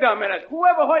 Hey, wait a minute.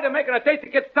 Whoever heard of making a date to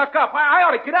get stuck up? I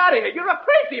ought to get out of here. You're a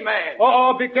crazy man.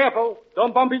 Oh, be careful.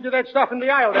 Don't bump into that stuff in the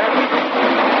aisle there.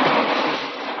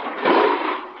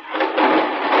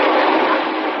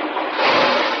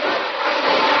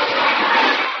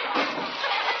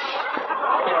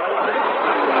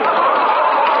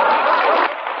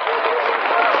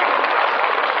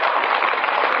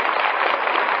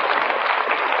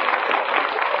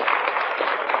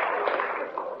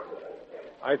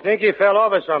 I think he fell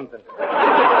over something.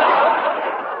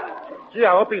 Gee,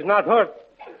 I hope he's not hurt.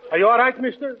 Are you all right,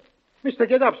 mister? Mister,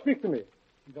 get up. Speak to me.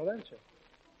 He don't answer.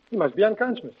 He must be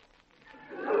unconscious.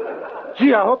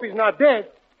 Gee, I hope he's not dead.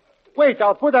 Wait,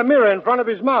 I'll put a mirror in front of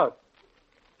his mouth.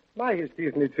 My, his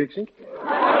teeth need fixing.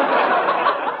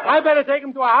 I better take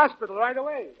him to a hospital right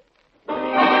away.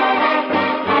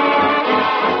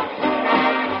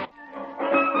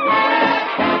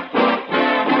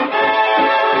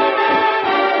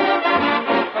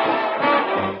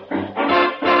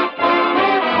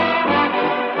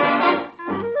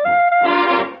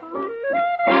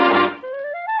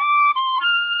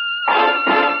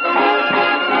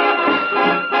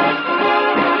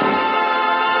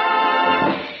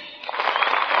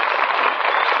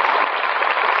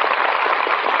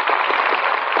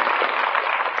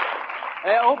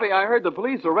 I heard the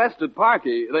police arrested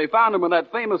Parky. They found him with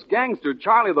that famous gangster,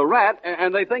 Charlie the Rat,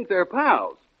 and they think they're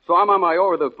pals. So I'm on my way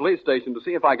over to the police station to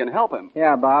see if I can help him.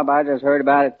 Yeah, Bob, I just heard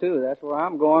about it, too. That's where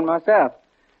I'm going myself.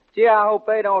 Gee, I hope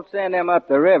they don't send him up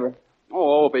the river.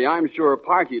 Oh, Opie, I'm sure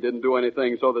Parky didn't do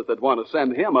anything so that they'd want to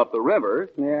send him up the river.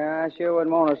 Yeah, I sure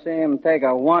wouldn't want to see him take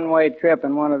a one-way trip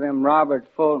in one of them Robert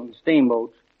Fulton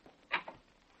steamboats.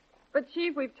 But,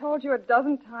 Chief, we've told you a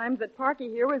dozen times that Parky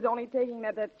here was only taking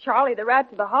that Charlie the Rat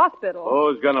to the hospital.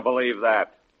 Who's going to believe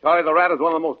that? Charlie the Rat is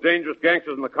one of the most dangerous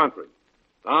gangsters in the country.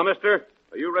 Now, mister,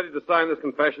 are you ready to sign this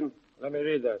confession? Let me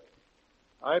read that.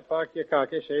 I, Parky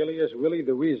Akakis, alias Willie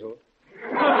the Weasel,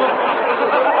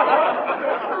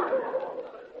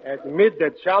 admit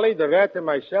that Charlie the Rat and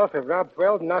myself have robbed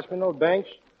 12 national banks,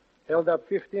 held up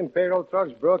 15 payroll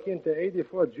trucks, broke into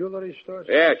 84 jewelry stores.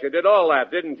 Yes, you did all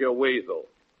that, didn't you, Weasel?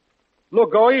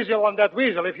 Look, go easy on that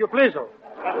weasel, if you please.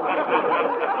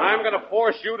 I'm going to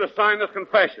force you to sign this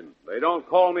confession. They don't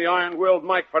call me Iron-Willed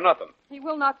Mike for nothing. He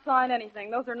will not sign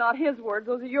anything. Those are not his words.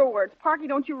 Those are your words. Parky,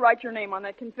 don't you write your name on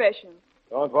that confession.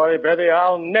 Don't worry, Betty.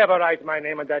 I'll never write my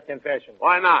name on that confession.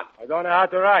 Why not? I don't know how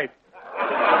to write.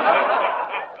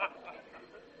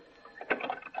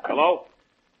 Hello?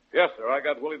 Yes, sir. I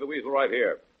got Willie the Weasel right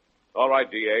here. All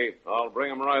right, D.A. I'll bring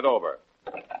him right over.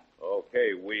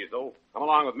 Okay, Weasel. Come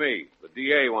along with me. The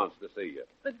D.A. wants to see you.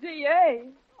 The D.A.?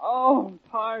 Oh,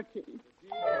 Parky.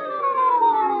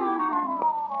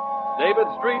 David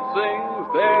Street sings,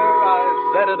 There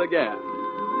I Said It Again.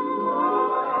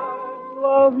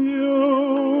 Love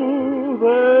you,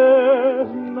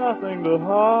 there's nothing to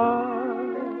hide.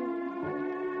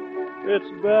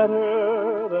 It's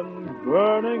better than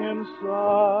burning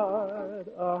inside.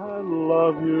 I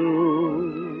love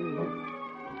you.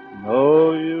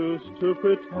 No use to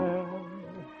pretend.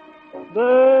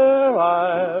 There,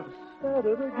 I've said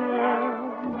it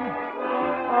again.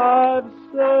 I've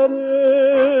said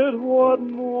it. What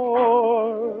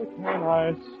more can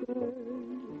I say?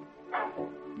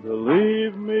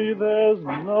 Believe me, there's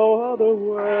no other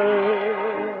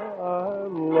way. I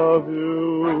love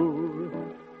you,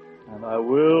 and I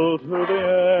will to the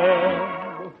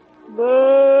end.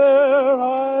 There,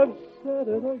 I've said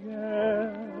it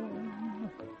again.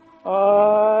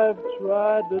 I've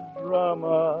tried to drum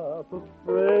up a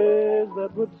phrase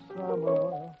that would sum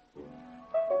up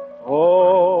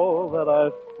all that I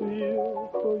feel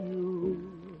for you.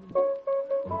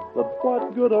 But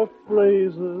what good are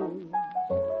phrases?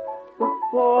 The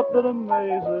thought that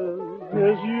amazes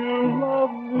is you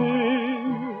love me,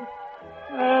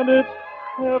 and it's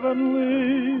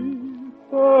heavenly.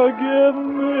 Forgive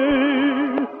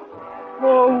me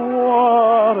for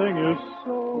wanting you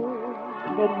so.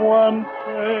 But one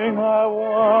thing thing I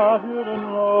want you to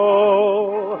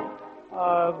know,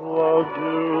 I've loved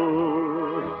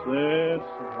you since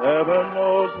heaven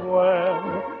knows when.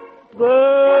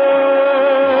 There,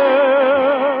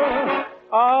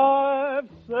 I've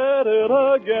said it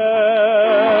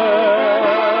again.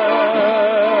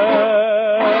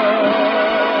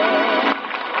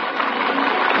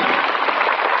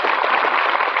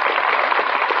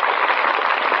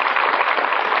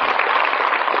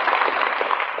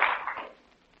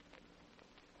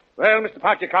 Well, Mr.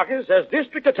 Parkey-Cockers, as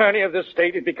District Attorney of this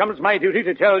state, it becomes my duty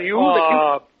to tell you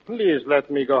that you... Please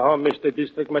let me go home, Mr.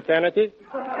 District Maternity.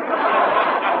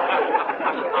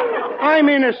 I'm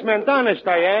innocent, honest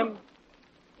I am.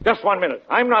 Just 1 minute.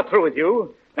 I'm not through with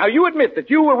you. Now, you admit that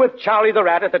you were with Charlie the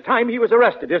Rat at the time he was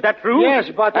arrested. Is that true? Yes,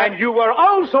 but... And you were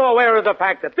also aware of the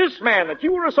fact that this man that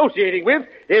you were associating with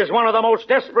is one of the most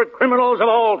desperate criminals of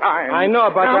all time. I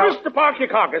know, but... Now, Mr.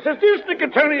 Parkey-Cockers, as District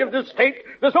Attorney of this state,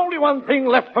 there's only one thing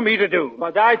left for me to do.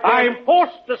 But I'm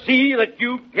forced to see that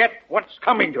you get what's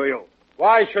coming to you.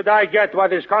 Why should I get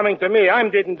what is coming to me? I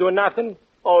didn't do nothing.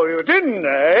 Oh, you didn't,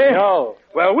 eh? No.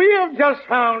 Well, we have just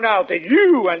found out that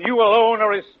you and you alone are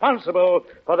responsible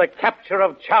for the capture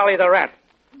of Charlie the Rat.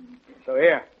 So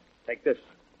here, take this.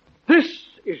 This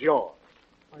is yours.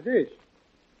 What is?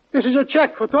 This is a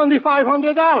check for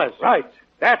 $2,500. Right.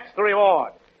 That's the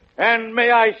reward. And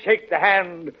may I shake the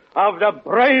hand of the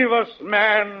bravest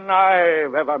man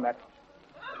I've ever met.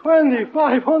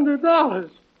 $2,500.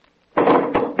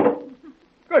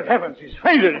 Good heavens, he's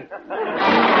fainted.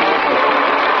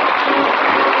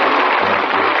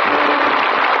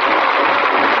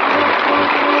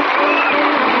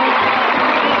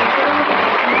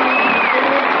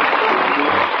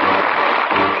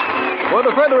 For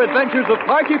the further adventures of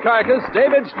Parky Carcass,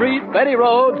 David Street, Betty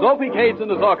Rhodes, Opie Cates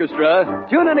and his orchestra,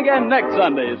 tune in again next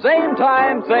Sunday, same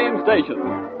time, same station.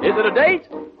 Is it a date?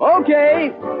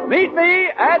 Okay. Meet me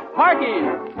at Parky.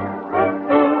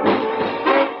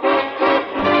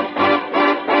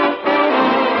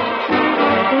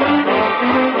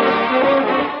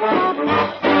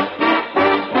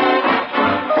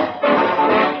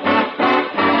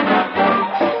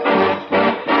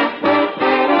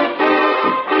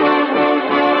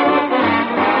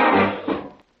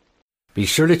 Be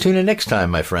sure to tune in next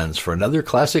time, my friends, for another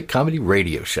classic comedy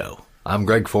radio show. I'm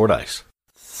Greg Fordyce.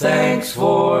 Thanks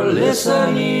for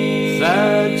listening.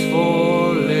 Thanks for